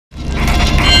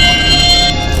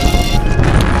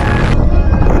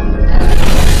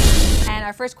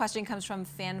first question comes from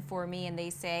Fan For Me, and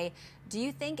they say, do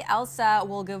you think Elsa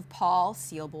will give Paul,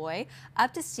 Seal Boy,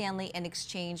 up to Stanley in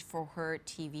exchange for her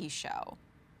TV show?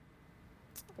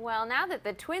 Well, now that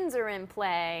the twins are in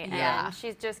play, and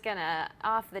she's just gonna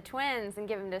off the twins and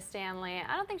give them to Stanley,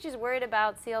 I don't think she's worried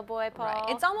about Seal Boy Paul. Right.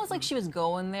 It's almost like she was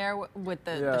going there with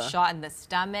the shot in the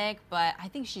stomach, but I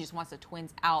think she just wants the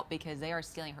twins out because they are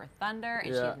stealing her thunder, and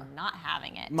she's not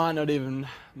having it. Might not even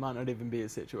be a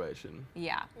situation.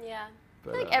 Yeah. Yeah. But,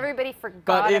 I feel like everybody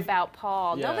forgot about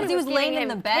Paul. Yeah. Nobody was laying in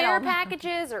the bed, care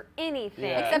packages or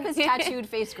anything. Except his tattooed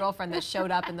face girlfriend that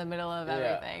showed up in the middle of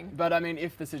everything. But I mean,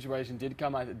 if the situation did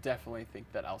come, I definitely think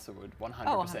that Elsa would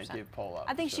 100% give Paul up.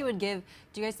 I think she would give.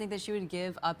 Do you guys think that she would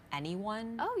give up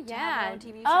anyone? Oh yeah.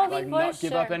 TV oh, show? Like not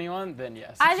give up anyone? Then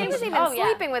yes. I think she's even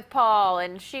sleeping with Paul,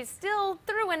 and she still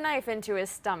threw a knife into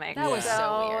his stomach. That was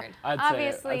so weird.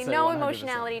 Obviously, I'd say no 100%.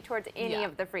 emotionality towards any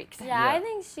of the freaks. Yeah, I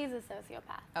think she's a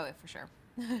sociopath. Oh, for sure.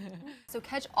 So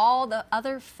catch all the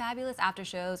other fabulous after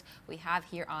shows we have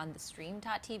here on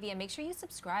theStream.tv, and make sure you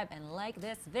subscribe and like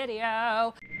this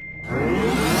video.